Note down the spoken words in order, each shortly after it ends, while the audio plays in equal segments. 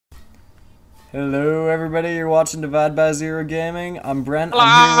Hello, everybody. You're watching Divide by Zero Gaming. I'm Brent. I'm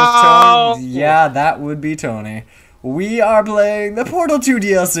Hello! here with Tony. Yeah, that would be Tony. We are playing the Portal 2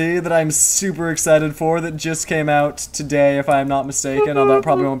 DLC that I'm super excited for that just came out today, if I'm not mistaken. Although it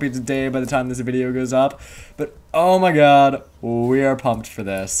probably won't be today by the time this video goes up. But oh my god, we are pumped for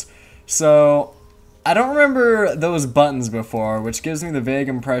this. So, I don't remember those buttons before, which gives me the vague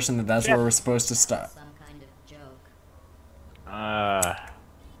impression that that's where we're supposed to start.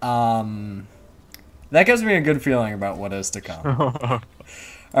 That gives me a good feeling about what is to come.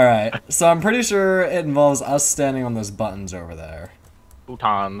 Alright, so I'm pretty sure it involves us standing on those buttons over there.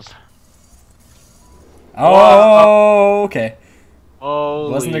 Boutons. Oh, okay.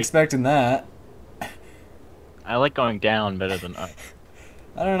 Holy. Wasn't expecting that. I like going down better than up.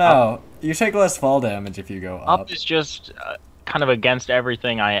 I don't know. You take less fall damage if you go up. Up is just kind of against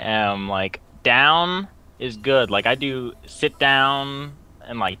everything I am. Like, down is good. Like, I do sit down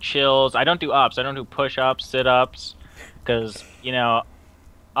and, like, chills. I don't do ups. I don't do push-ups, sit-ups. Because, you know,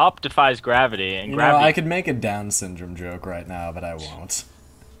 up defies gravity. And gravity... I could make a Down syndrome joke right now, but I won't.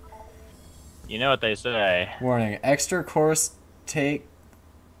 You know what they say. Warning, extra courses take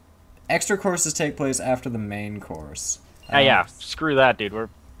place after the main course. Yeah, screw that, dude. We're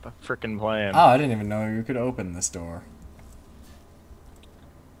freaking playing. Oh, I didn't even know you could open this door.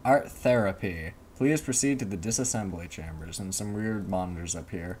 Art therapy. Please proceed to the disassembly chambers and some weird monitors up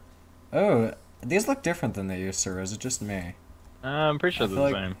here. Oh, these look different than they used to, or is it just me? I'm pretty sure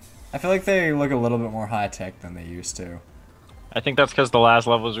they're the same. I feel like they look a little bit more high-tech than they used to. I think that's because the last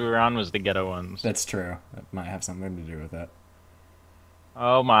levels we were on was the ghetto ones. That's true. That might have something to do with it.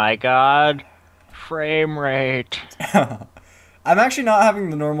 Oh my god. Frame rate. I'm actually not having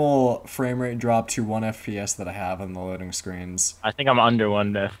the normal frame rate drop to 1 FPS that I have on the loading screens. I think I'm under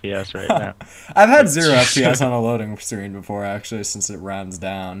 1 FPS right now. I've had 0 FPS on a loading screen before, actually, since it rounds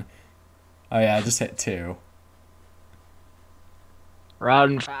down. Oh yeah, I just hit 2.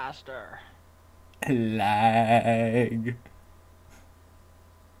 Run faster. Lag.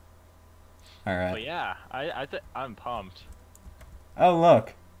 Alright. But yeah, I'm pumped. Oh,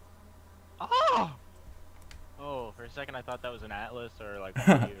 look. Oh! Oh, for a second I thought that was an Atlas or like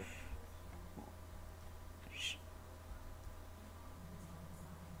one of you.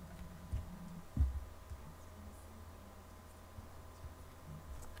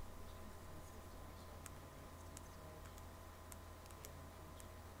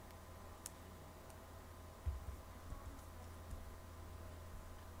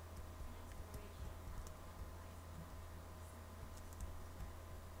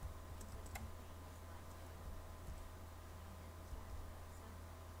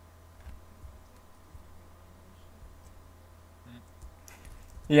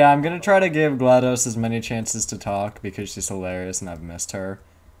 Yeah, I'm gonna try to give GLaDOS as many chances to talk because she's hilarious and I've missed her.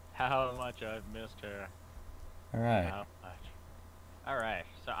 How much I've missed her. Alright. How much. Alright,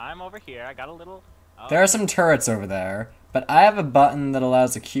 so I'm over here. I got a little... Oh. There are some turrets over there, but I have a button that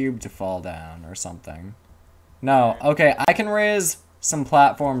allows a cube to fall down or something. No, okay, I can raise some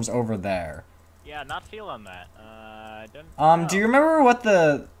platforms over there. Yeah, not feeling that. I don't know. Do you remember what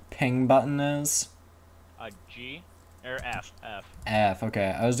the ping button is? G? Or F. F,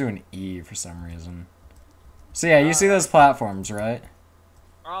 okay. I was doing E for some reason. So yeah, you see those platforms, right?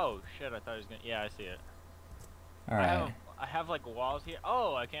 Oh, shit, I thought he was gonna... Yeah, I see it. Alright. I have, like, walls here.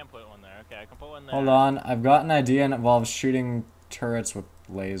 Oh, I can't put one there. Okay, I can put one there. Hold on, I've got an idea and it involves shooting turrets with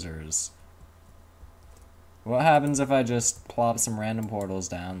lasers. What happens if I just plop some random portals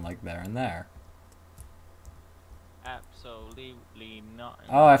down, like there and there? Absolutely not.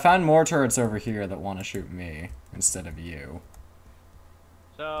 Oh, I found more turrets over here that want to shoot me instead of you.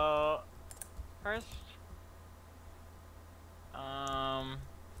 So, first,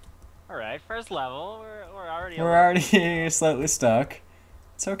 alright, first level, we're already slightly stuck.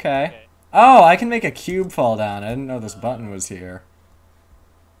 It's okay. Oh, I can make a cube fall down. I didn't know this button was here.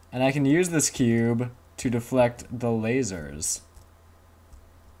 And I can use this cube to deflect the lasers.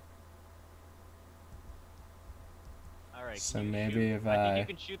 Alright, so maybe if I... think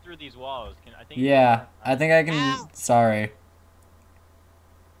you can shoot through these walls. Yeah, I think I can... Ow! Sorry.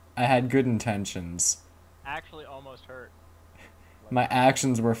 I had good intentions. Actually almost hurt. My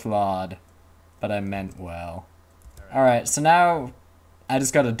actions were flawed, but I meant well. Alright, so now I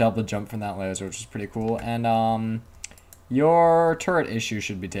just got a double jump from that laser, which is pretty cool. And, your turret issue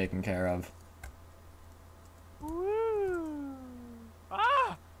should be taken care of. Woo!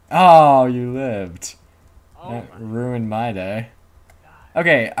 Ah! Oh, you lived. Oh, that ruined my day.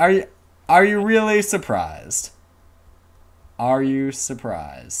 Okay, are you really surprised? Are you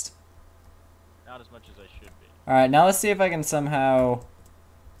surprised? Not as much as I should be. Alright, now let's see if I can somehow...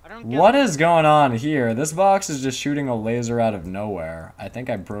 I don't don't get What is going on here? This box is just shooting a laser out of nowhere. I think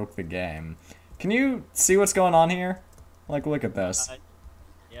I broke the game. Can you see what's going on here? Like, look at this.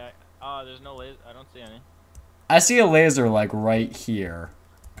 Yeah. Oh, there's no laser. I don't see any. I see a laser, like, right here.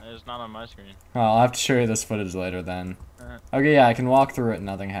 It's not on my screen. Oh, I'll have to show you this footage later then. Uh-huh. Okay, yeah, I can walk through it and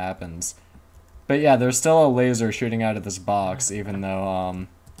nothing happens. But yeah, there's still a laser shooting out of this box, even though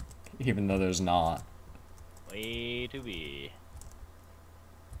there's not. Way to be.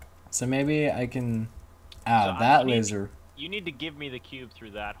 So maybe I can... Ow, So that laser... You need to give me the cube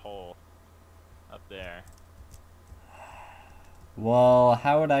through that hole. Up there. Well,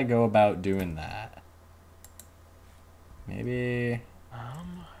 how would I go about doing that? Maybe...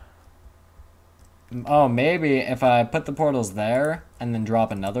 Oh, maybe if I put the portals there and then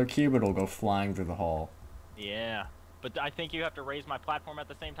drop another cube, it'll go flying through the hole. Yeah. But I think you have to raise my platform at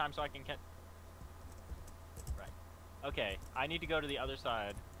the same time so I can Right. Okay, I need to go to the other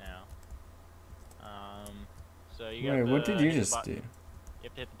side now. So you got Wait, what did you hit the just button. do? You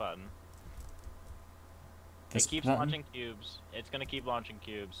have to hit the button. This It keeps button? launching cubes. It's gonna keep launching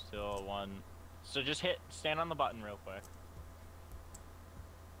cubes till one. So just stand on the button real quick.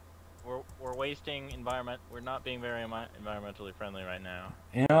 We're wasting environment. We're not being very environmentally friendly right now.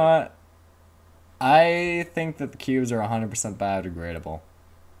 You know what? I think that the cubes are 100% biodegradable.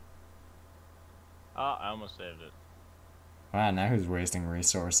 Oh, I almost saved it. Wow, now who's wasting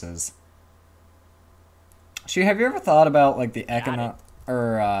resources? Have you ever thought about like the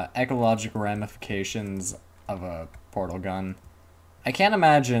ecological ramifications of a portal gun? I can't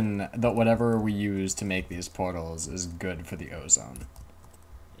imagine that whatever we use to make these portals is good for the ozone.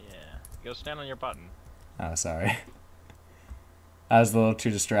 Yeah. Go stand on your button. Oh, sorry. I was a little too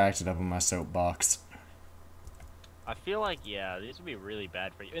distracted up on my soapbox. I feel like, yeah, these would be really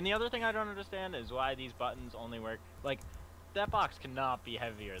bad for you. And the other thing I don't understand is why these buttons only work. Like, that box cannot be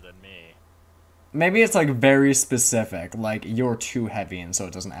heavier than me. Maybe it's like very specific, like you're too heavy and so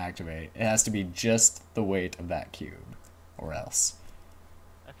it doesn't activate. It has to be just the weight of that cube, or else.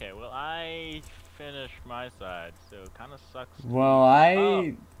 Okay, well, I finished my side, so it kind of sucks. Well,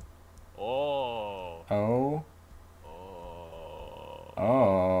 I... Oh. Oh? Oh.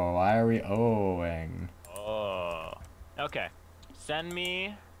 Oh, why are we oh-ing? Oh. Okay. Send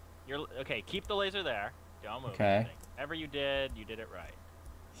me your... Okay, keep the laser there. Don't move. Okay. Anything. Whatever you did it right.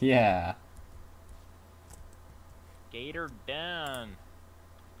 Yeah. Gator down.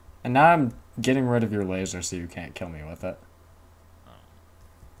 And now I'm getting rid of your laser so you can't kill me with it.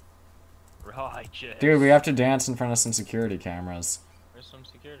 Righteous. Dude, we have to dance in front of some security cameras. Where's some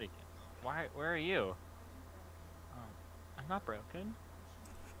security? Where are you? Oh, I'm not broken.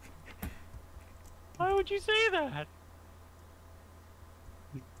 Why would you say that?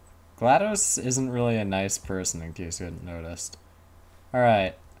 GLaDOS isn't really a nice person, in case you hadn't noticed.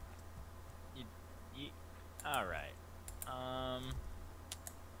 Alright. Alright.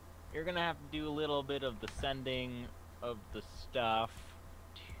 You're gonna have to do a little bit of the sending of the stuff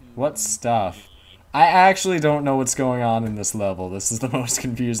to... What stuff? I actually don't know what's going on in this level. This is the most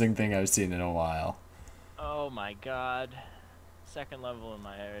confusing thing I've seen in a while. Oh my god. Second level in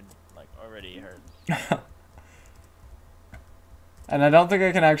my head, like, already hurts. And I don't think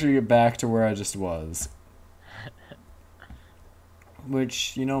I can actually get back to where I just was.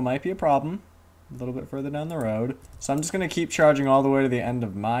 Which, you know, might be a problem. A little bit further down the road. So I'm just going to keep charging all the way to the end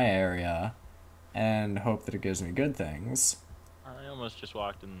of my area. And hope that it gives me good things. I almost just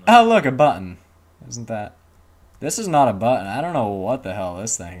walked in the... Oh, look, a button. Isn't that... This is not a button. I don't know what the hell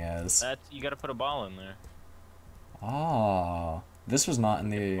this thing is. You gotta put a ball in there. Oh. This was not in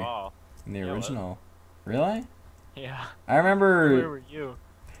the Ball. original. Really? Yeah. I remember... Where were you?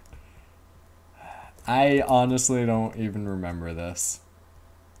 I honestly don't even remember this.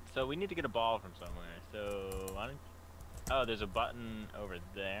 So we need to get a ball from somewhere. So why don't... Oh, there's a button over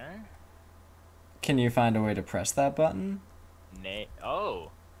there. Can you find a way to press that button?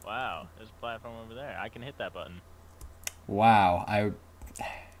 Oh, wow. There's a platform over there. I can hit that button. Wow, Wow.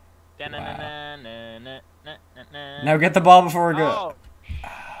 Now get the ball before we go. Oh.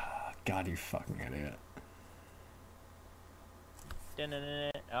 God, you fucking idiot.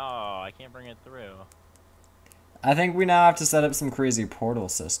 Oh, I can't bring it through. I think we now have to set up some crazy portal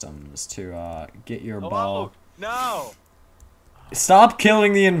systems to get your ball. No! Stop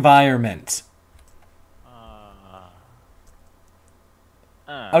killing the environment.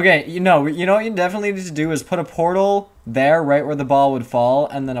 Okay, you know what you definitely need to do is put a portal there, right where the ball would fall,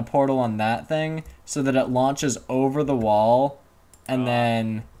 and then a portal on that thing, so that it launches over the wall, and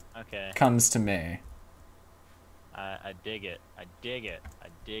then comes to me. I dig it. I dig it. I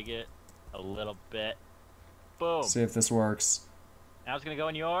dig it a little bit. Boom. See if this works. Now it's gonna go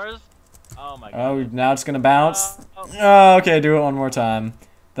in yours. Oh my Oh, god. now it's gonna bounce. Oh. Oh, okay, do it one more time.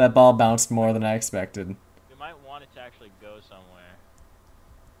 That ball bounced more than I expected. We might want it to actually go somewhere.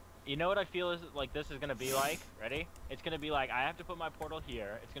 You know what I feel is like this is gonna be like? Ready? It's gonna be like I have to put my portal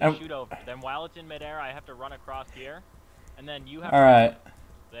here. It's gonna shoot over. Then while it's in midair, I have to run across here, and then you have to Alright.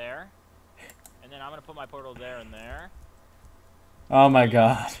 there, and then I'm gonna put my portal there and there. Oh my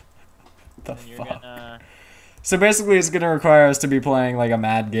god. What the And you're fuck? gonna. So basically it's gonna require us to be playing like a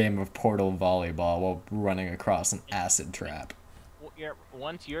mad game of portal volleyball while running across an acid trap.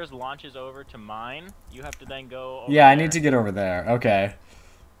 Once yours launches over to mine, you have to then go over Yeah, I there. need to get over there. Okay.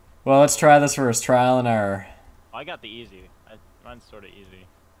 Well, let's try this first. Trial and error. Oh, I got the easy. Mine's sort of easy,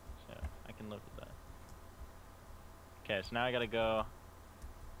 so I can live with that. Okay, so now I gotta go.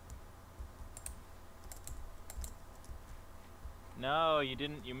 No, you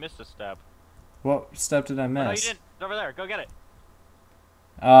didn't. You missed a step. What step did I Oh, no, you miss? didn't. It's over there. Go get it.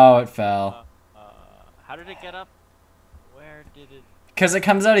 Oh, it fell. How did it get up? Where did it? Because it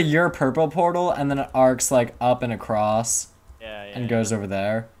comes out of your purple portal and then it arcs like up and across Yeah, yeah. and goes over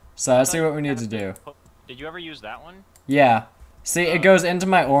there. So I see what we need to do. Did you ever use that one? Yeah. See, it goes into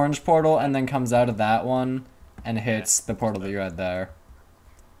my orange portal and then comes out of that one and hits the portal that you had there.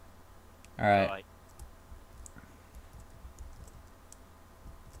 Alright. Like,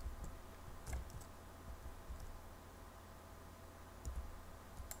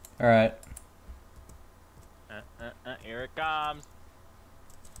 Alright. here it comes.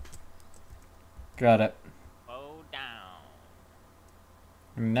 Got it. Slow down.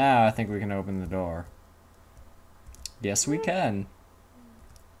 Now I think we can open the door. Yes, we can.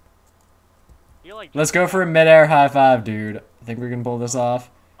 Feel like Let's go for a midair high five, dude. I think we can pull this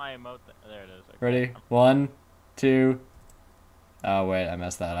off. my emote. There it is. Okay. Ready? 1, 2. Oh, wait, I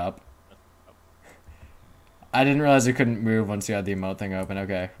messed that up. I didn't realize you couldn't move once you had the emote thing open.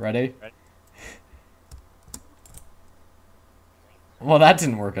 Okay, ready? Ready. Well, that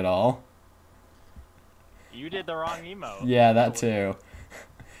didn't work at all. You did the wrong emote. Yeah, that too.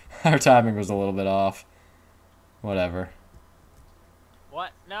 Our timing was a little bit off. Whatever.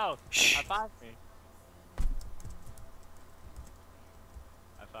 What? No. Shh. High five me.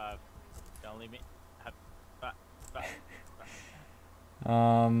 High five. Don't leave me. High five.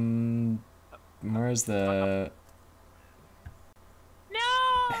 Where's the... No!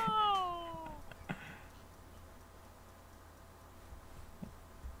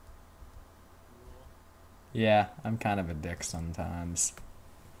 Yeah, I'm kind of a dick sometimes.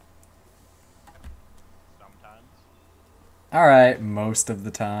 Sometimes. Alright, most of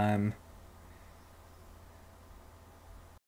the time.